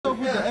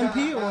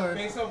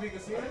if you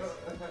can see us.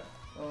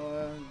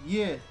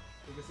 Yeah. You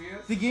can see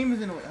us? The game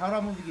is in the way. How do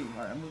I move the game?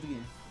 Alright, I move the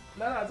game.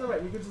 No, it's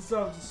alright. We could just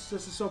to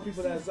show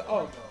people that.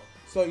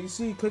 So you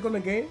see, click on the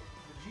game.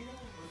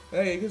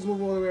 Hey, you can just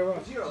move all the way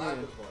around.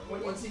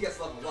 Once he gets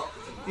leveled up.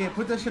 Yeah,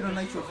 put that shit on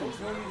Nitro first.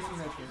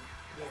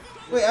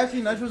 Wait,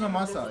 actually, Nitro's on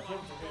my side.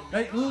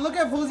 Look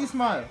at Posy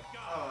smile.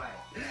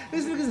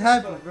 This nigga's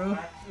happy, bro.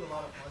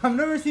 I've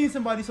never seen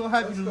somebody so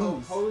happy to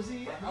lose.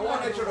 Posy. I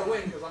want Nitro to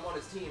win because I'm on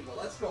his team, but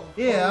let's go.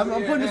 Yeah, I'm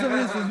putting this over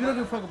his face. We don't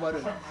give a fuck about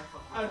it.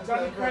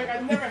 Johnny Craig, I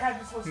never had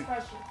this one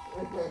special.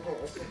 Bro,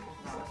 it's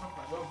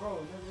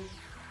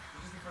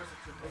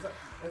like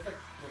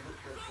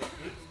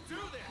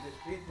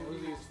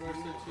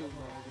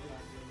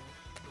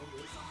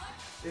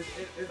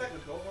it's like a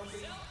gold one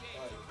thing.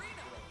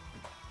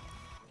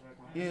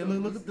 Yeah,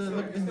 look at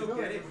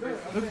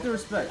the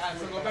respect.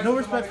 No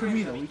respect for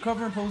me though. We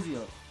covering Posy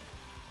up.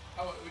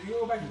 Oh, you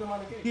go back to the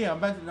Dominic game? Yeah, I'm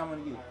back to the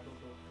Dominic game.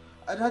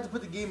 I'd have to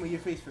put the game on your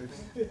face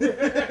first.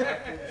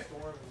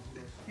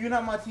 You're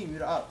not my team. You're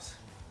the ops.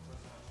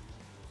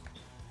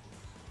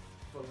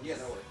 Yeah,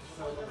 no way.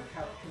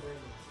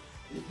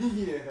 Yeah.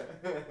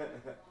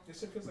 This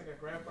shit feels like a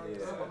grandpa.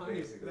 Yeah,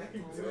 basically.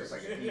 It's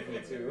like a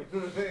DP too.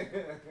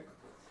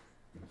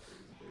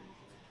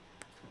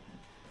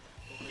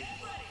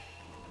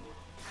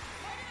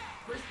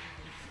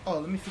 Oh,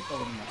 let me fix. Oh,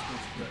 no.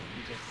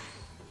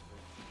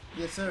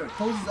 Yes, sir.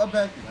 Posy's up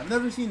back. I've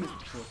never seen this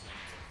before.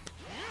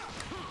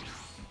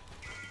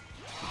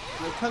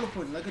 You're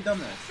teleporting like a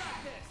dumbass.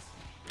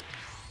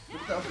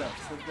 Look at the up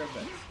backs. Look at the up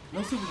backs.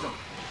 No super jump.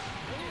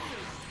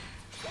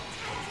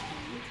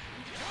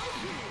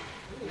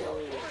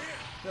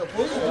 Yo,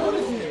 Posy's doing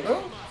this here,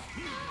 bro.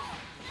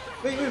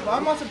 Wait, why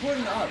am I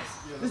supporting the ops?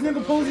 This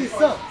nigga Posy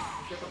sucks.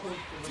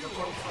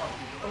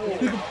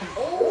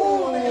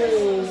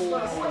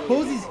 Oh!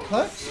 Posy's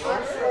clutch?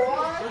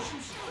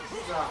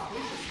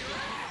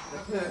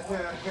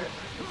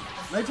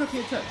 Nitro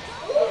can't check.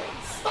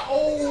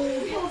 Oh!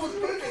 He was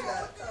making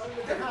that.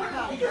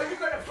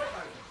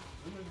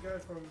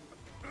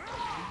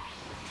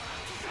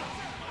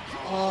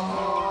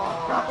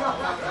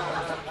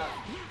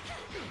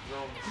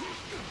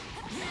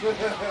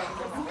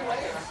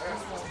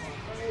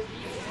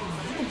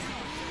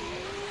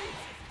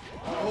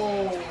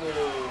 Oh,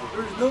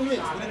 there's no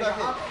mix, but he got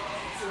hit.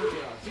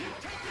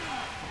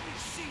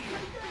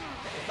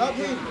 Stop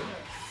hitting me.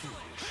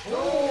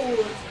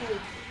 Oh,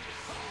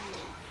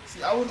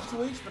 see, I would have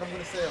switched, but I'm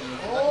gonna say I'm gonna.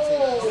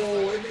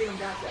 Oh, it made him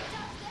got that.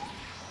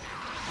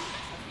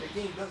 The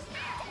game does that.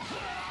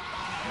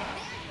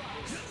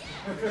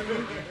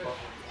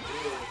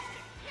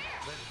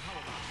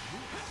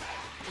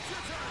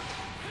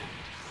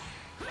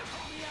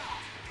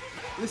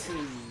 This is.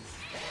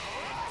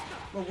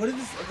 Well, what is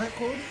this event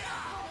called?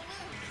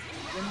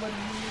 Anybody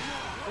need?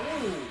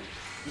 Oh,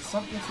 it's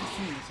something 16 or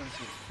some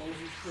shit.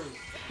 Posy's crew.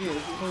 Yeah, this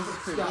is Posy's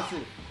crib. That's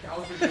it. That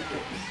was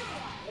ridiculous.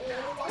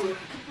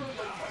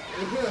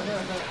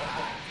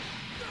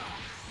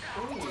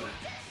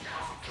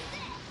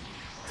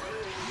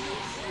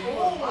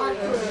 Oh my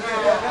God.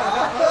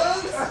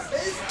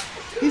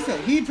 He said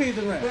he paid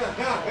the rent.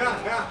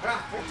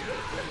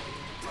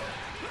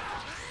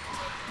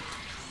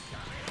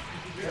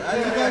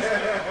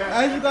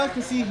 As you guys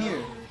can see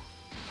here,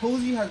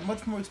 Posy has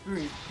much more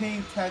experience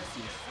paying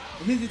taxes.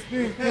 And his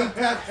experience paying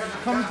taxes is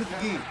coming to the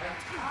game.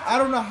 I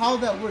don't know how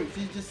that works.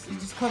 It's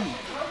just coming.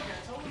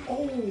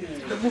 Oh,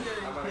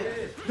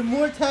 the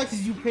more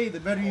taxes you pay, the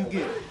better you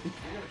get.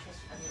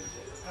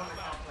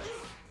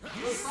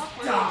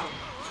 Stop.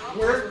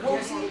 Where's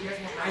Posy?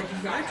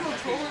 Nitro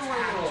trolling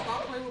right now.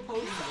 Stop playing with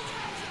Posy.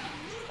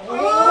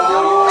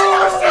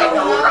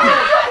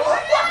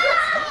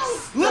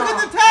 Look at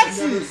the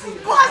taxes!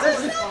 What the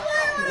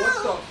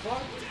fuck?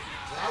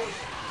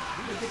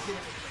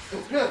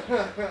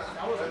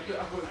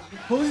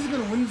 Posy's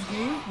gonna win this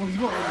game. Well, he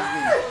won't win this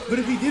game. But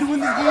if he did win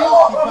this game, he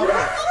popped up.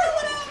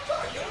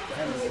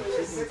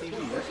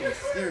 That shit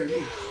scared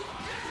me.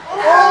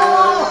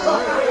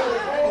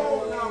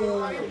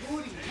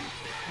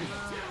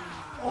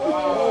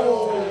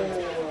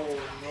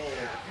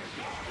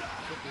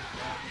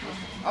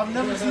 I've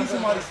never seen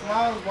somebody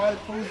smile as wide as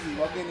Posy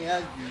while getting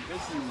ass beat.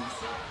 This is...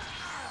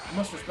 You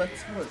must respect the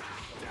sport.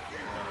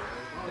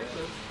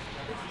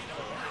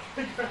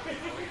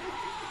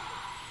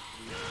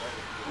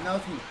 And now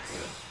it's me.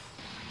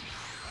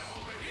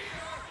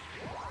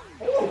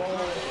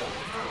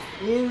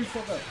 Ooh,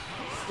 fuck up.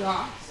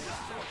 Stop.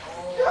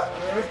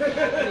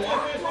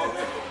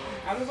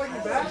 I was like the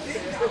bad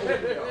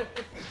thing.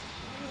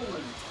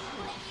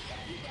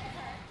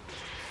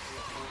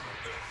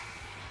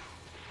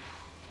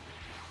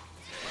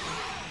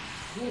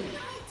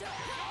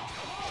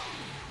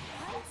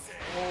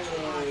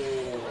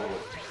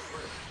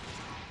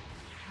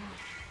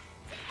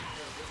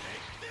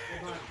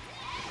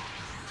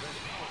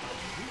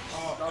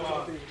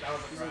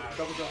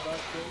 Double jump back.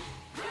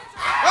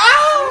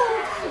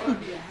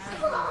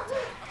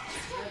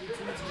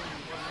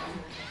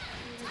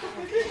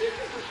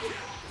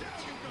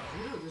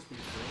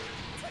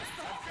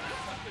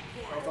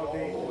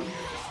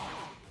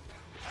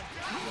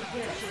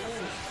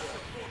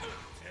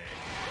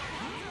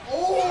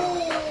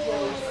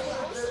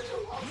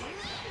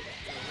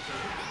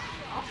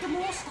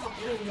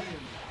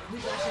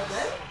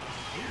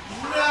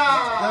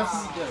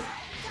 He's dead.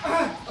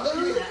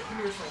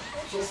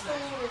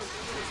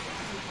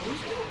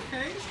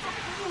 Okay, stop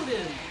playing with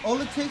him. All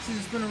it takes is a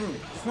spinneroo.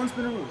 Just one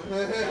spinneroo.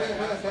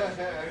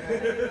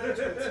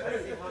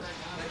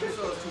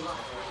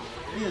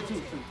 Yeah,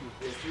 two.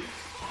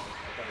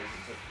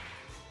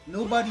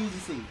 Nobody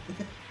uses save.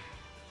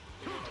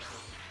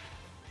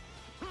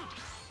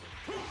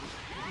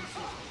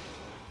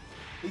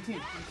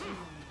 18.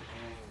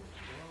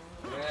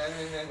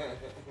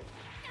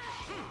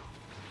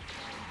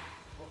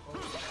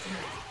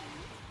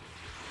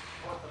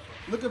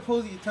 Look at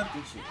Posy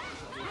attempting shit.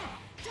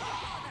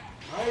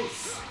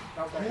 Nice. Oh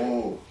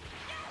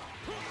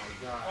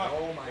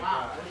my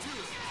god.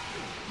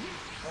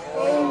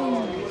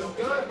 Oh, you was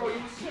good, bro. You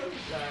was good.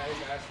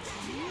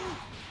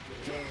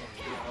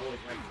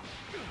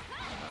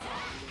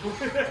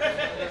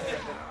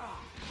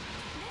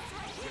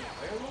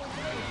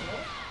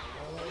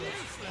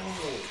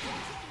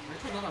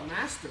 Nitro not a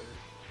master.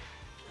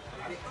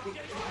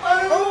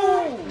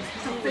 Oh!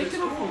 He's a fake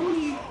and a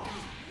phony.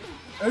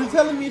 Are you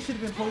telling me it should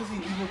have been Posy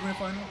in Evo Grand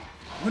Final?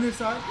 Winner's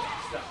side?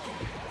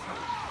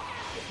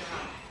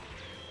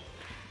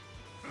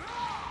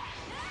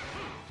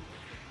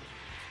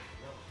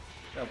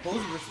 Yeah,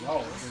 Posy versus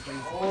Law.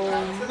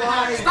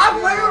 Stop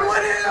playing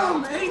with him!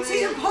 AT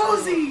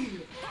Posy!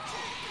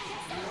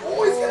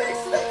 Oh, he's gonna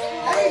expect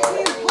AT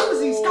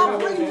Posy, stop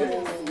playing with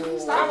him!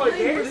 Stop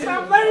playing with him!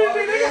 Stop playing with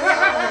me, nigga!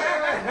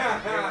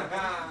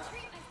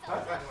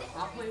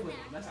 Stop playing with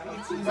him. That's AT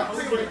Posy Stop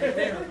right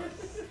there.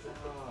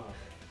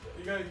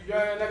 You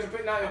got like a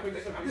bit now.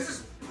 This is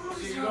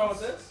you go with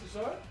this. You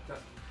sure?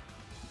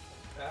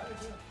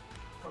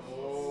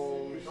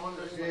 Oh,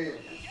 shit.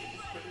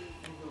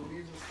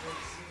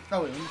 Oh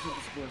wait, let me see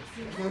the score.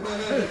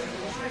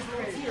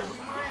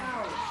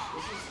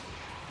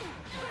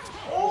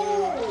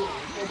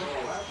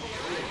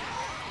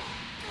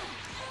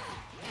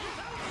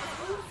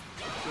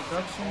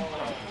 Production.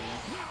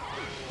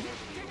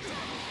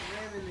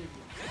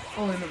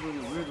 Oh, and the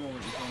weird one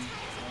with the phone.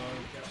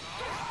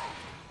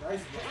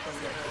 Nice.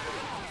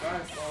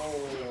 Oh,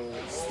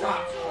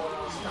 stop.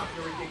 Stop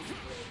the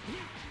ridiculous.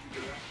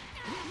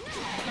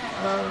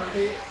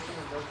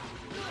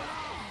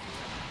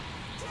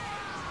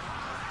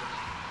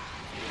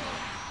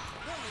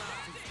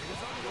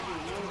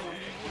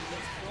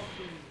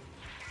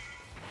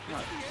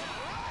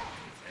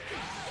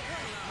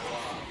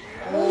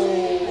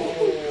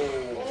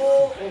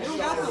 You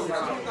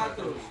got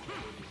those.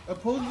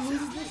 Posy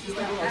loses this, he's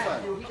gonna go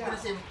outside.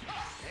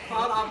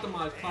 Cloud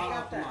optimized.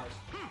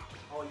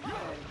 Oh, you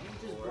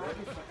just block it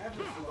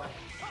forever for like.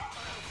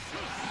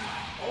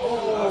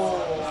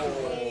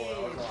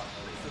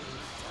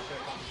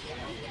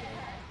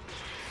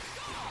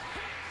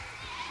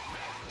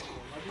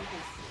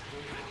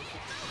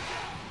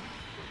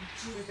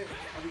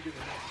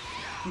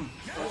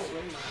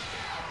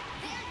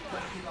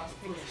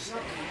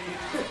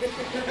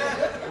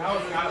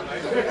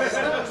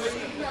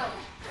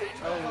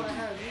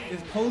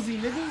 Is Posy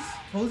niggas?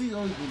 Posy's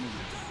always been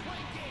niggas.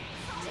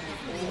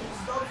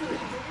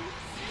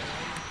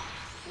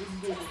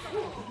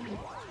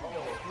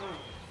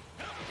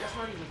 That's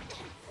not even.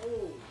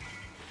 Oh,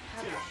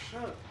 had a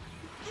shot.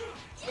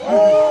 Oh!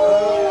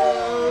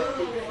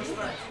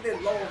 He did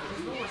low.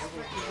 There's no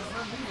respect. He's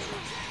not moving.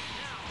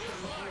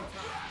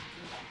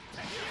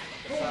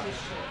 Holy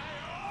shit.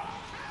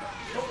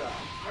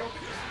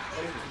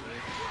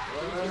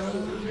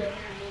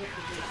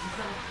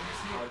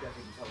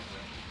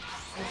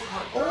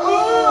 Oh!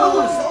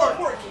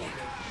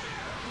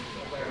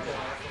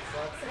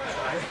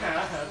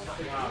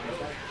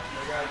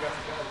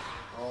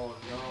 Oh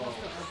no.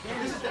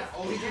 This is that.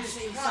 Oh, he did the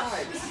same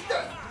side. This is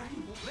that.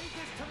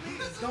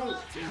 Don't.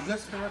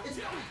 That's correct.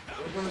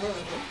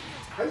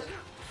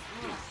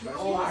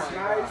 Oh,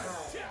 nice.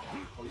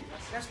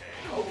 That's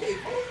okay.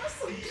 That's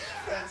some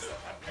defense.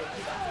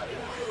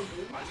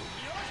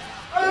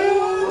 Oh,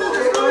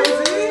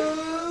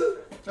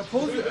 Now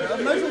Posy,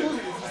 imagine losing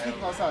if he's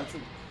sleeping outside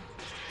too.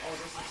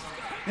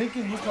 They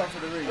can look out for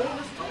the ring.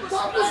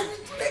 Stop this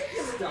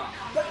ridiculous stuff.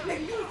 But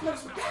nigga, you play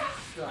some bad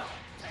stuff.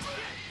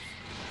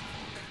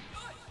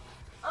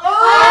 Oh!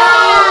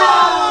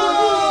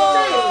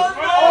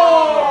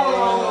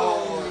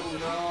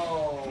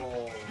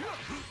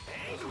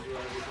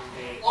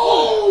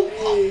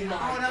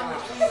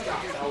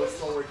 That was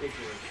so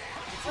ridiculous.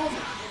 Oh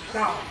my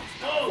god.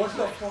 What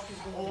the fuck is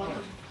going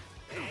on?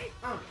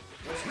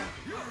 What's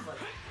happening?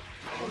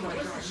 Oh my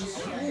god,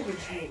 she's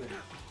moving.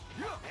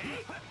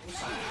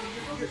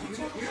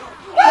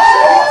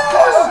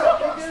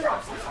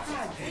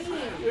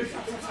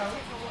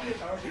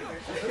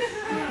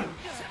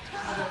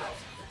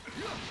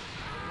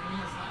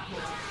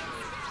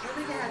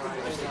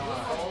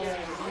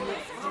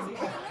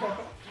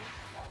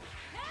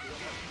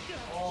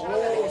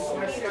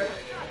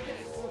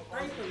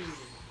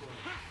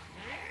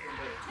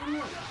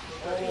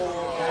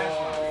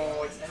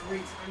 Oh, it's every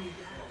time you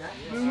get that.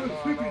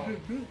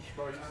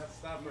 Bro, you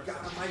got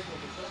a mic on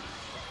the top.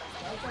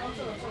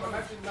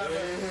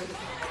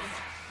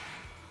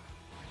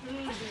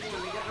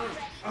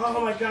 Oh, Oh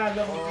my god,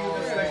 no,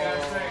 this thing, I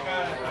swear to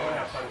God. I don't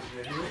have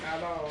punishment. I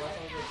know, that's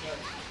what I'm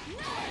saying.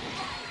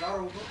 Is that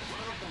over?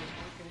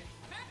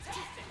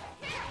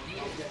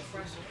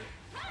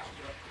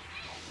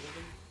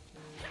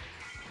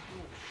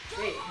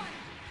 Hey.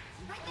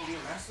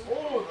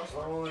 Oh, that's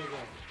Oh my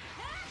god.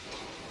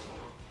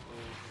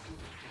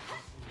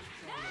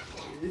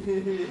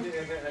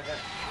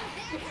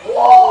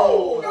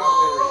 Whoa!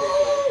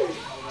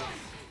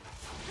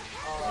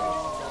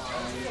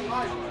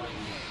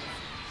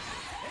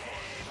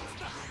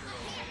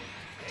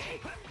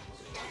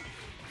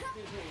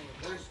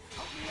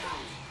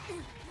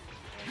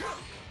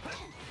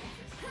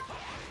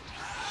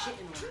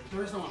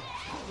 There is no one.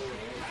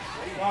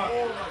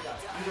 oh my god.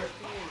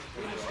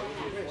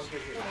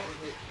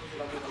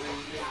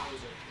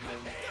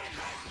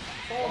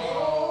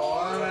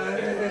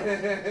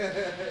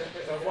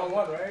 So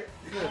 1-1, right?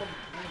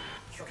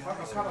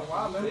 That's kind of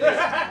wild, man.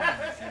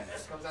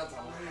 Comes out to I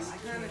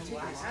kind of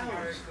take this out.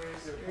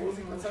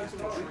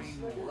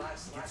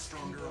 Get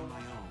stronger on my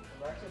own.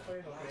 I'm actually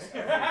playing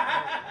okay.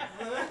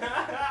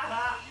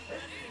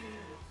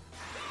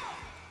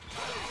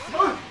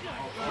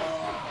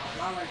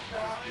 Not like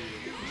that.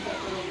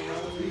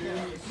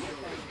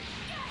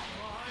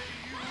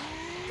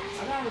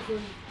 I got it for you.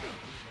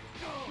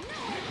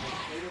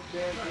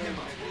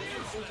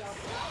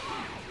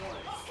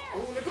 Oh,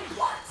 look at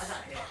what? I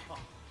got hit.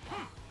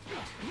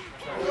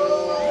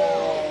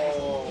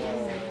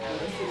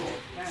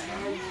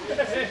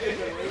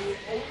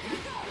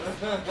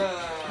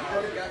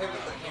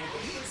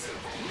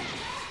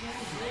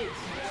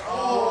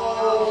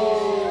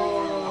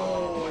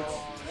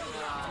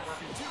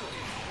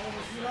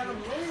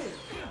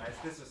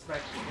 It's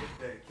disrespectful.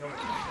 They kill me.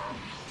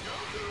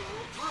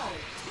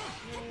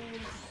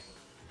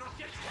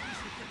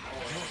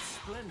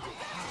 Splendid.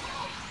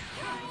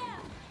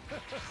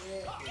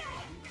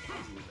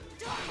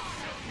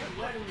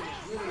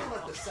 You're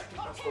like the second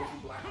best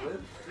Goku Black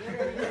Lib.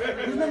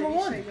 Who's number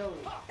one?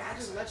 That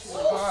just lets you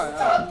Alright.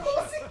 Top 2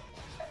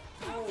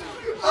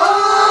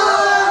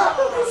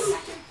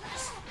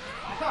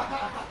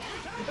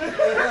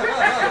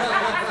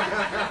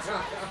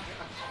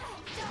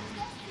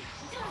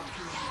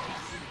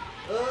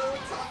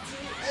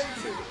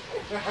 and 2.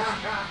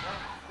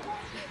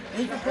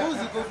 Ain't the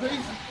Posy, go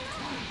crazy.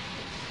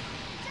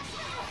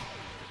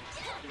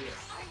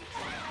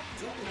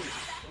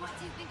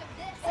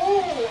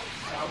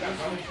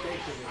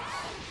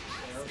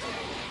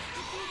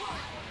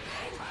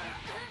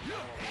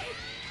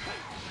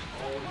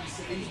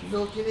 He's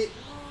milking it.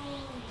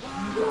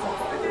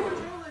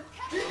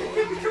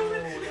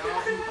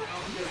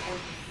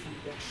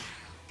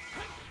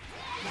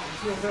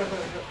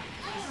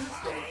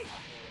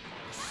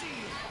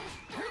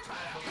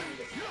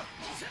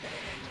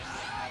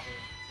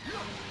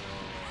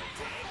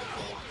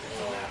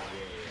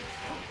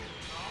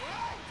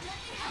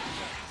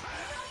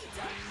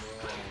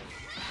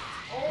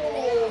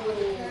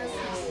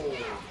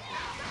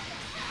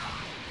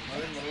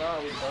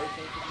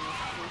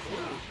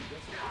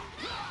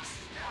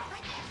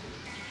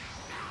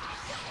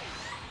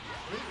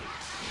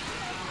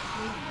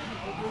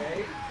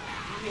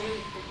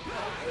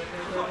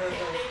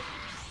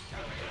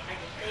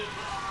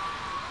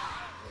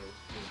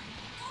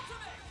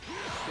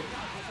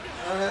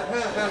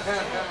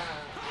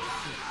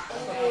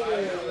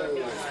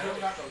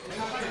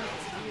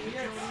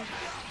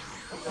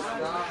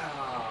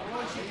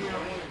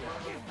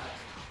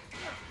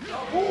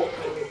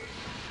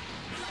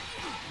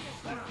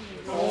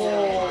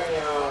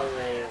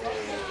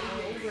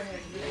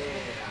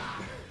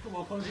 Come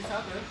on, Posy,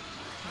 stop it.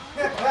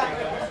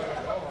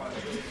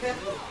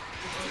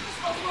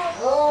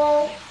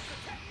 Oh!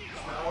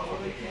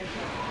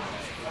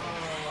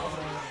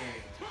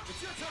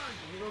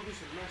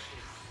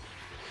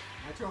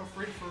 Nitro, I'm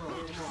free for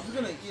I'm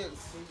gonna get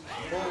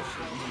bullshit.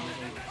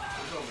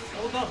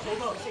 Hold up,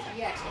 hold up.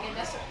 Yes, and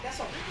that's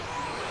a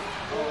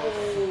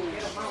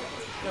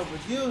Yo,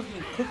 but Gil's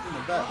getting cooked in the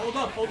back. Hold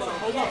up, hold up,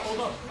 hold up, hold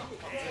up.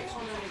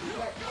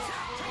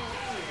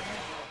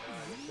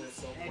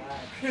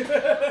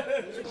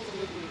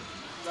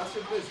 That's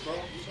your bitch, bro.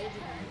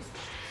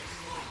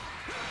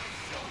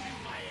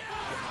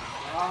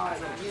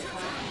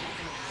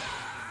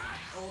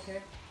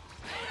 okay.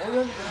 Oh,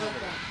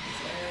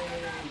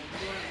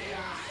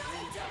 yeah.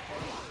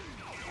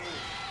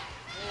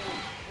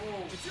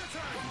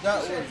 That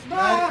was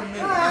mad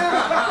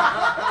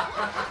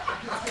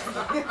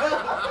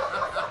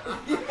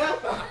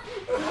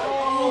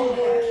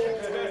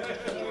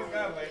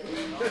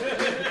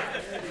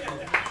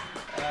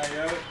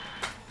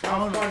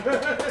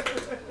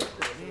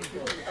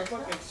I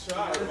fucking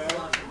tried, man.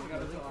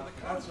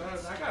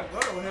 I got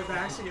better with him. I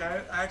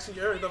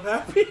actually earned. I'm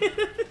happy.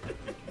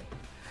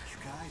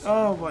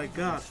 Oh my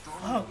god.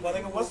 Fuck, my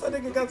nigga. What's that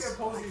nigga got?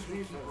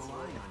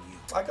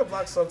 I can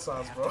block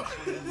sunsides, bro.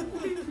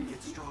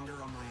 Get stronger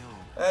on my own.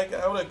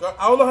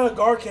 I don't know how to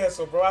guard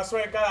cancel, bro. I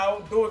swear to God, I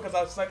won't do it because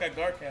I suck at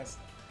guard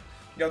cancel.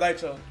 Yo,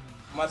 Nitro,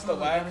 am I still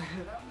whack?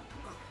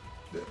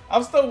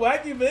 I'm still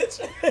wacky, bitch.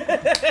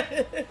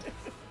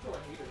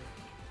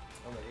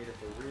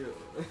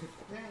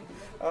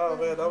 Oh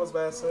man, that was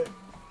bad sick.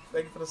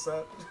 Thank you for the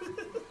set.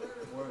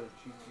 Word,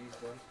 GG's,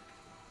 bro.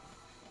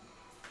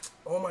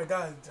 Oh my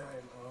god, damn.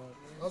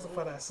 That was a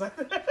fun ass set.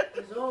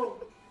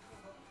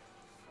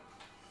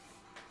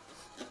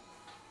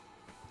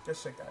 Good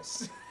shit,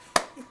 guys.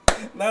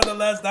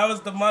 Nonetheless, that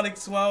was Demonic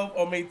 12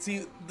 or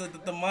the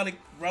Demonic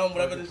Realm,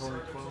 whatever this is.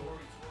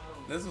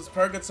 This was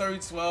Purgatory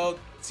 12.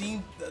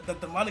 The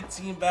Demonic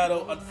Team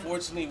Battle.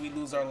 Unfortunately, we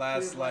lose our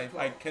last life.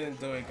 I couldn't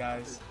do it,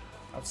 guys.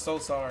 I'm so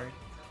sorry.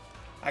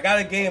 I got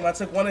a game. I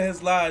took one of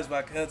his lives, but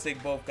I couldn't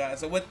take both,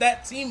 guys. So with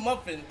that, Team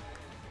Muffin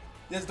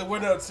is the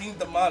winner of Team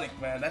Demonic,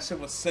 man. That shit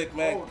was sick,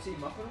 man. Oh, Team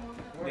Muffin won?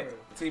 Yeah,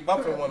 Team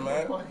Muffin won,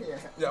 man. Yeah.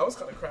 Yeah, I was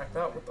kind of cracked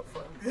out. What the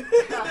fuck?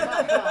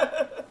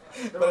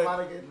 There were a lot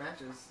of good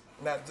matches.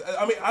 Now,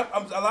 I mean,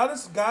 I'm a lot of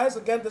this, guys.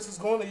 Again, this is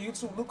going to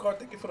YouTube. Luke Card,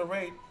 thank you for the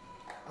raid.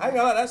 I ain't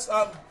gonna lie, that's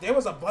there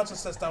was a bunch of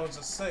sets that was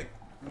just sick.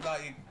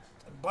 Like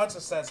a bunch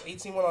of sets.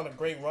 18 went on a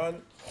great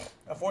run.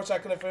 Unfortunately, I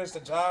couldn't finish the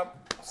job.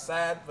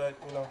 Sad, but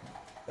you know,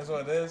 that's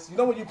what it is. You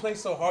know when you play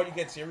so hard, you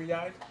get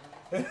teary-eyed.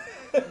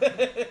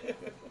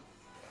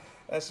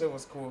 That shit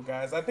was cool,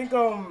 guys. I think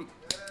I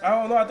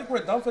don't know. I think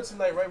we're done for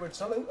tonight, right? We're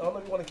chilling. I don't know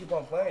if you want to keep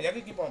on playing. Y'all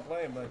can keep on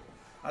playing, but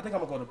I think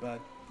I'm gonna go to bed.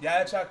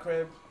 Ya echa al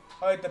crib.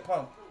 Oye, te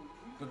pump.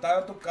 Tú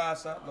estás en tu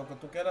casa, lo que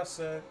tú quieras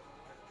hacer,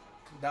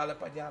 dale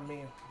pa' allá,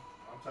 mío.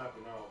 I'm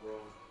tapping out, bro.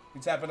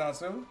 You tapping out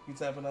too? You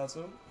tapping out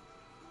too?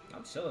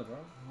 I'm chilling, bro.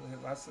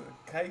 I said,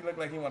 Kite look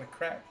like he want to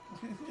crack.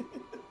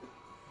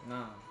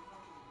 Nah.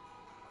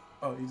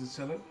 Oh, you just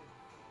chilling?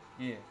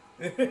 Yeah.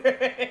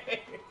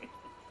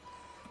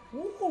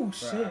 Ooh,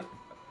 shit. Up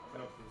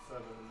to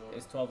 7 in the morning.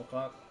 It's 12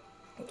 o'clock.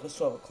 It's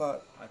 12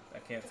 o'clock. I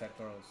can't tech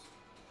throws.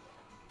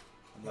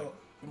 I'm Yo, like, you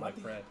I'm might like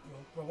be, Fred. yo,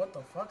 bro, what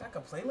the fuck? I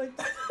can play like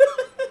that?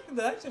 Did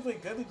I actually play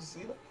good? Did you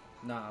see that?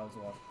 Nah, I was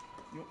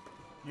watching.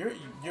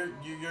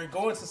 You're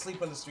going to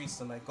sleep in the streets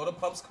tonight. Go to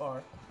Pump's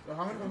car. So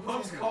how many people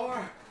Pump's saying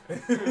car.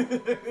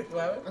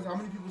 What? That's how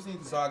many people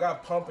saying So I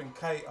got Pump and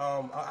Kite.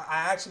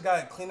 I actually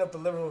got to clean up the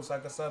living room so I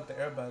can set up the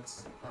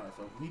earbuds. Alright,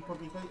 so me,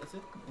 Puppy, Kite, that's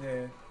it?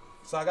 Yeah.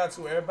 So I got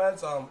 2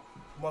 earbuds.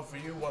 One for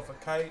you, one for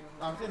Kite,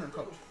 I'm sitting on the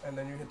couch. and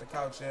then you hit the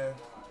couch. Yeah.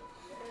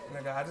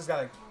 Nigga, I just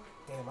gotta.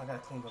 Damn, I gotta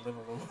clean the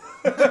living room.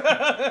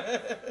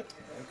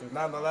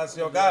 Nonetheless,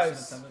 yo,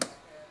 guys,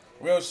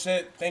 real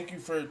shit. Thank you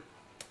for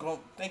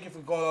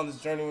going on this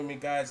journey with me,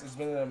 guys. It's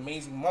been an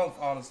amazing month,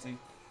 honestly.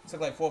 It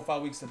took like 4 or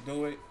 5 weeks to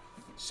do it.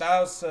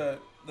 Shout outs to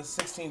the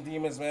 16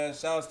 Demons, man.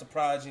 Shout outs to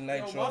Prodigy,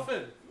 Nitro. Yo,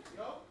 Muffin.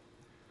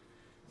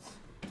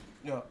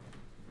 Yo.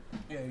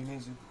 Yeah, he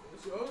needs you.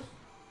 It's yours?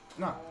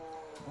 Nah.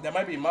 That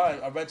might be mine.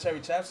 A red cherry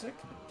chapstick.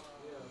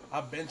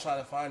 I've been trying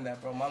to find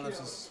that, bro. My lips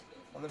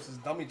is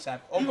dummy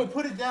chap. You can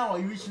put it down while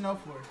you're reaching out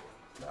for it.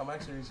 I'm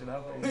actually reaching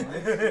out for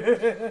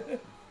you.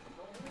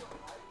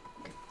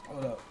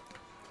 Hold up.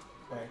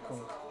 Alright,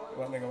 cool.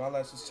 Well, nigga, my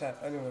lips is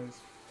chapped. Anyways.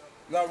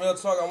 Now, real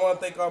talk, I want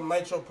to thank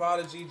Nitro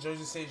Prodigy,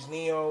 Jersey Sage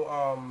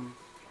Neo,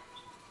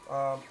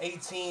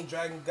 18,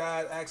 Dragon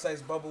God, Axe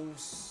Ice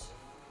Bubbles,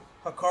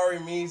 Hakari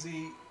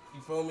Mizi,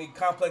 you feel me?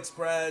 Complex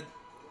Brad,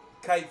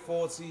 Kite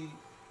 40,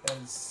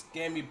 and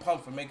Scammy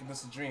Pump for making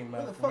this a dream,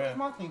 man. Where the For fuck real. is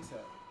my thing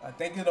set?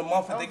 Thank you to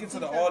Muffin. Thank you to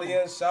the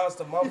audience. Shout outs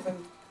to Muffin.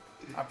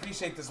 I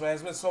appreciate this, man.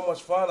 It's been so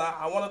much fun.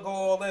 I want to go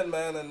all in,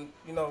 man. And,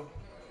 you know,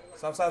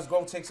 sometimes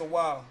growth takes a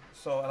while.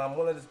 And I'm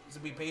willing to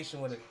be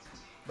patient with it.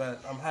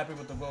 But I'm happy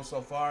with the growth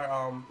so far.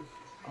 I'm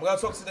going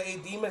to talk to the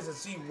 8 Demons and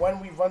see when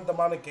we run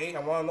Demonic Gate. I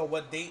want to know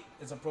what date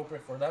is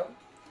appropriate for them.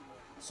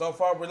 So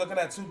far, we're looking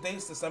at 2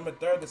 dates, December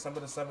 3rd, December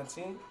the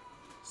 17th.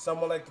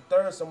 Someone like the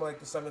 3rd, someone like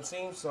the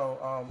 17th.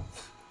 So,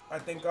 I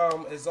think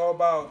it's all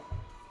about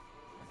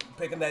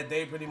picking that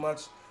day pretty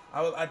much.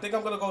 I think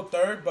I'm gonna go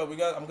 3rd, but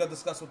I'm gonna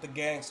discuss with the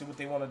gang, see what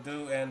they want to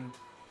do, and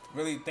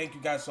really thank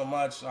you guys so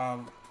much.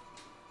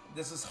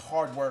 This is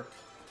hard work,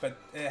 but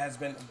it has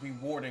been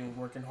rewarding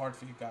working hard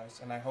for you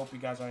guys, and I hope you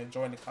guys are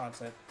enjoying the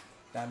content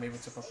that I'm able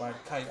to provide.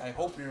 Kite, I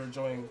hope you're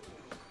enjoying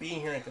being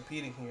here and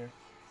competing here.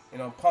 You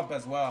know, Pump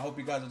as well. I hope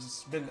you guys have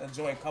just been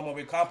enjoying coming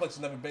over. Complex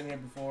has never been here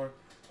before.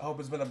 I hope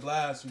it's been a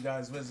blast, you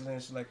guys visiting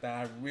and shit like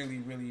that. I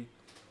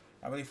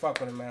really fuck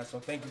with it, man. So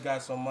thank you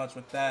guys so much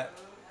with that.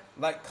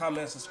 Like,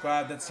 comment,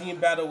 subscribe. The team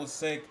battle was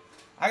sick.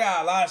 I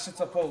got a lot of shit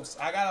to post.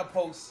 I gotta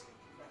post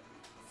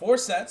 4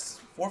 sets,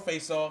 4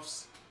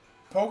 face-offs,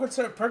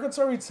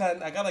 Purgatory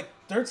 10. I got like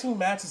 13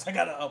 matches I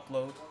gotta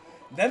upload.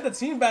 Then the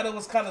team battle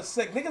was kind of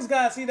sick. Niggas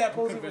gotta see that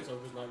post. It was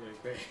not gonna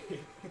pay.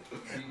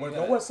 Well,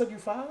 no one said you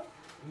filed?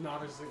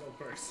 Not a single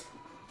person.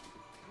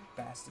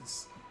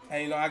 Bastards.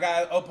 And you know, I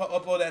gotta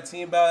upload that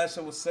team battle. That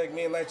shit was sick.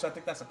 Me and Nitro, I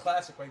think that's a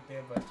classic right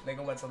there. But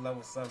nigga went to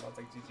level 7. I was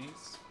like,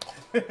 GG's.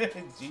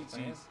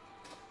 GG's.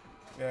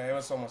 Yeah, it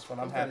was so much fun.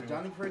 I'm happy.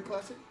 Johnny Craig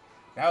Classic?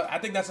 I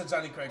think that's a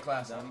Johnny Craig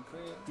classic. Johnny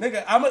Craig.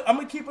 Nigga, I'm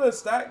gonna keep it a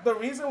stack. The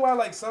reason why,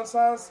 like,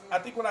 sometimes I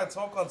think when I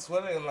talk on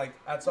Twitter and like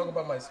I talk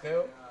about my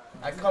skill,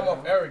 I come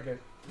off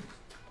arrogant.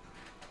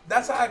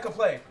 That's how I can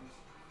play.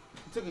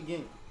 You took a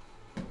game.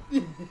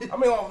 I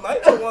mean, well,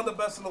 Nitro one of the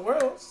best in the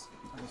world.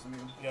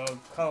 Yo,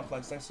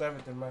 Complex, thanks for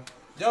everything, man.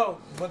 Yo,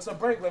 what's a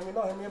break? Let me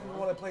know. Hit me up if you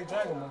want to play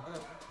Dragon Ball.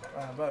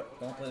 Alright, but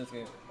Don't play this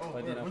game. Oh,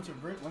 Play bro, Dino. once you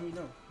break, let me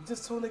know. you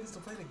just told niggas to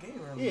play the game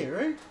earlier. Yeah,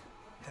 right?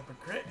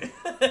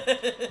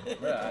 Hypocrite.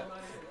 Bro,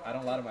 I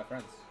don't lie to my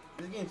friends.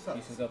 This game You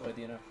sucks. should go play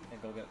Dino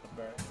and go get the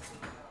bird.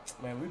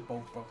 Man, we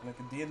both broke,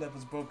 nigga. DNF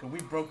was broken. We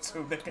broke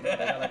too, nigga. They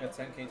got like a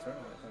 10K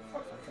tournament.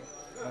 Or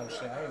something. Oh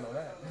shit, I didn't know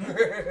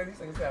that. These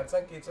niggas got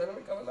a 10K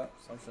tournament coming up.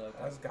 Some shit like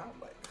that. That's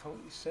godlike. Holy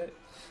shit.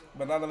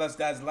 But nonetheless,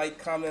 guys, like,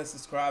 comment,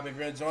 subscribe. If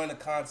you're enjoying the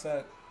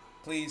content,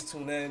 please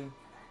tune in.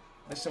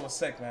 This shit was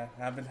sick, man.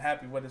 I've been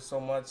happy with it so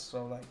much.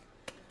 So, like,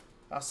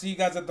 I'll see you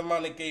guys at the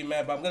Mountain Gate,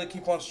 man. But I'm going to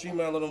keep on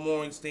streaming a little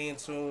more and staying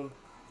tuned.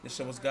 This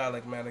shit was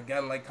godlike, man.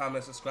 Again, like,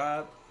 comment,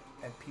 subscribe,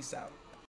 and peace out.